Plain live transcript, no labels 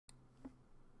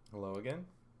Hello again.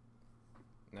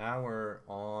 Now we're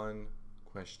on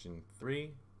question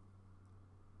 3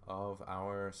 of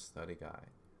our study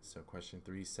guide. So question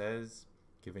 3 says,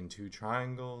 given two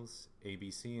triangles,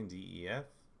 ABC and DEF,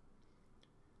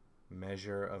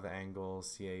 measure of angle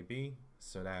CAB,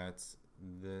 so that's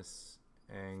this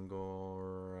angle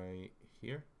right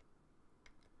here,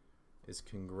 is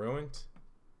congruent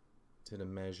to the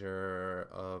measure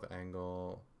of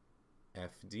angle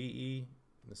FDE,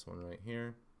 this one right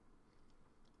here,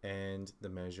 and the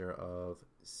measure of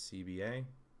CBA,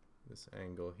 this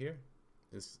angle here,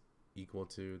 is equal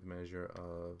to the measure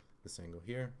of this angle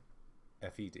here,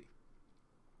 FED.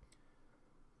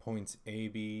 Points A,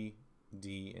 B,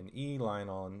 D, and E line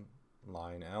on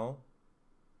line L.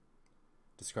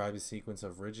 Describe a sequence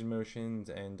of rigid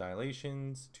motions and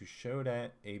dilations to show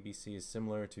that ABC is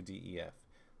similar to DEF.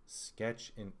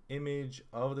 Sketch an image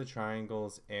of the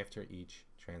triangles after each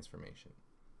transformation.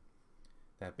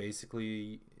 That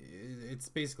basically, it's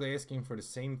basically asking for the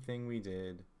same thing we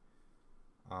did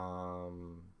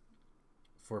for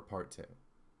part 2.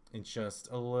 It's just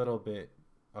a little bit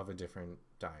of a different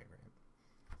diagram.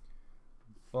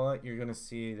 But you're going to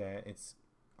see that it's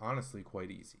honestly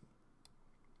quite easy.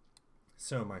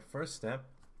 So my first step,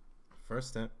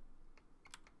 I'm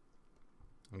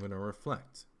going to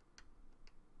reflect.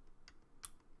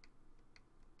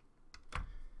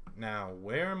 Now,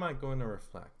 where am I going to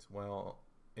reflect? Well,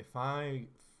 if I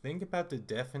think about the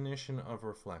definition of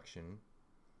reflection,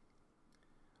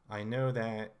 I know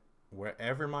that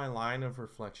wherever my line of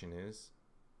reflection is,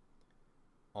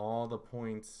 all the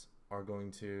points are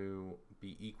going to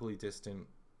be equally distant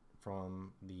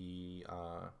from the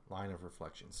line of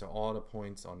reflection. So all the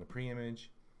points on the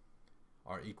pre-image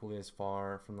are equally as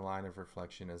far from the line of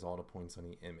reflection as all the points on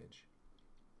the image.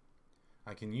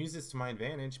 I can use this to my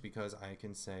advantage because I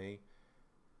can say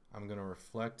I'm going to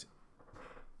reflect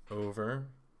over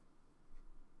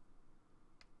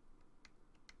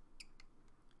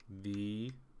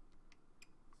the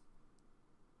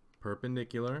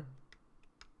perpendicular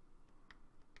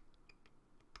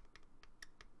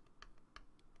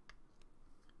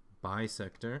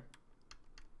bisector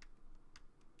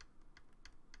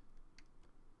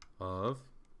of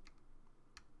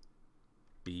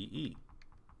BE.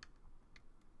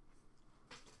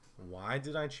 Why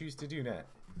did I choose to do that?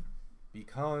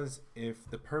 Because if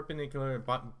the perpendicular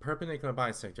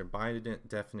bisector by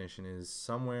definition is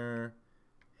somewhere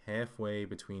halfway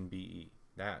between BE,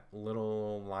 that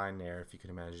little line there, if you can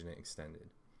imagine it extended,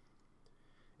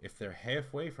 if they're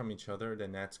halfway from each other,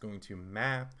 then that's going to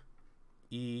map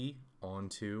E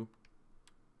onto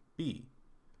B.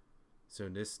 So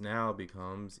this now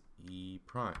becomes E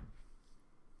prime.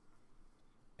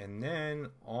 And then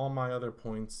all my other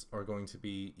points are going to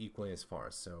be equally as far.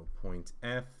 So point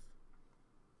F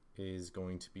is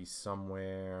going to be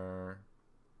somewhere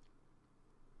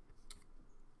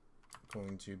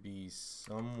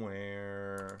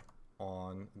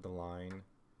on the line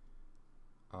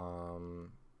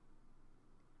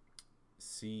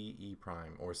CE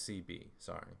prime, or CB,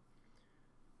 sorry.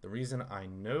 The reason I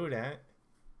know that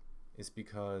is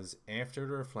because after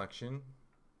the reflection,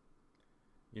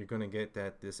 you're going to get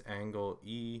that this angle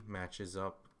E matches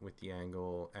up with the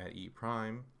angle at E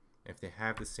prime. If they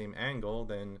have the same angle,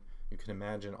 then you can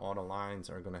imagine all the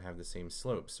lines are going to have the same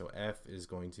slope. So F is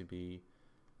going to be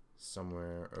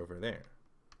somewhere over there.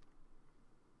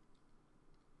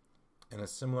 And a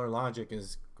similar logic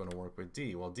is going to work with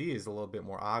D. Well, D is a little bit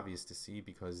more obvious to see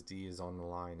because D is on the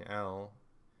line L.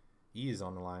 E is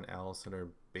on the line L, so they're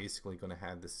basically going to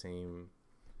have the same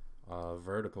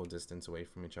vertical distance away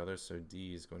from each other. So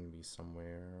D is going to be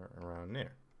somewhere around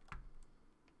there.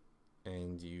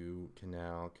 And you can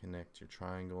now connect your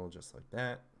triangle just like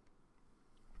that.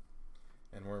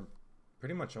 And we're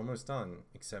pretty much almost done,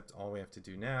 except all we have to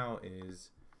do now is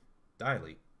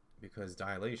dilate, because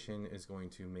dilation is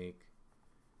going to make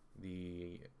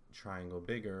the triangle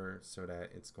bigger so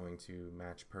that it's going to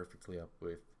match perfectly up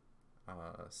with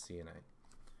C and A.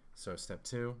 So step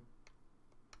 2,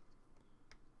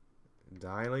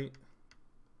 dilate.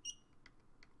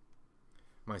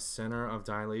 My center of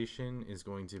dilation is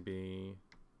going to be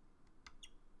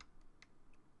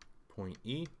point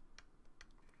E,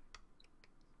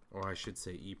 or I should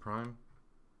say E prime.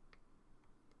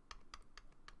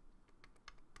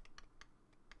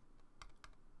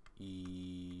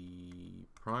 E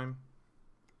prime.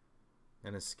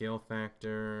 And a scale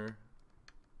factor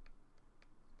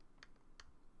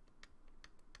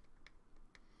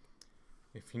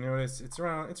If you notice, it's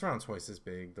around twice as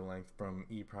big, the length from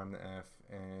E prime to F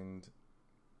and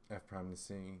F prime to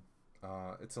C.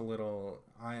 It's a little,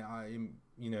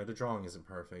 the drawing isn't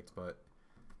perfect, but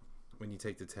when you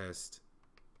take the test,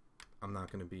 I'm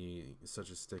not going to be such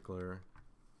a stickler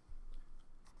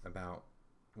about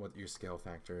what your scale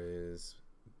factor is.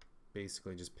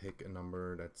 Basically, just pick a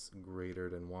number that's greater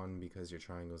than 1 because your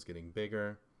triangle is getting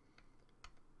bigger.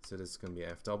 So this is going to be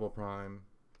f double prime,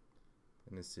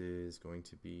 and this is going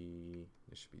to be,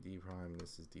 this should be d prime,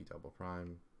 this is d double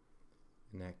prime,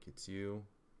 and that gets you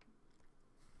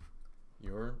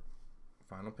your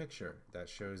final picture that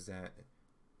shows that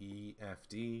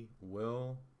EFD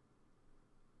will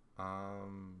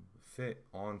fit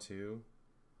onto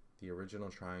the original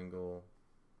triangle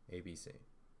ABC.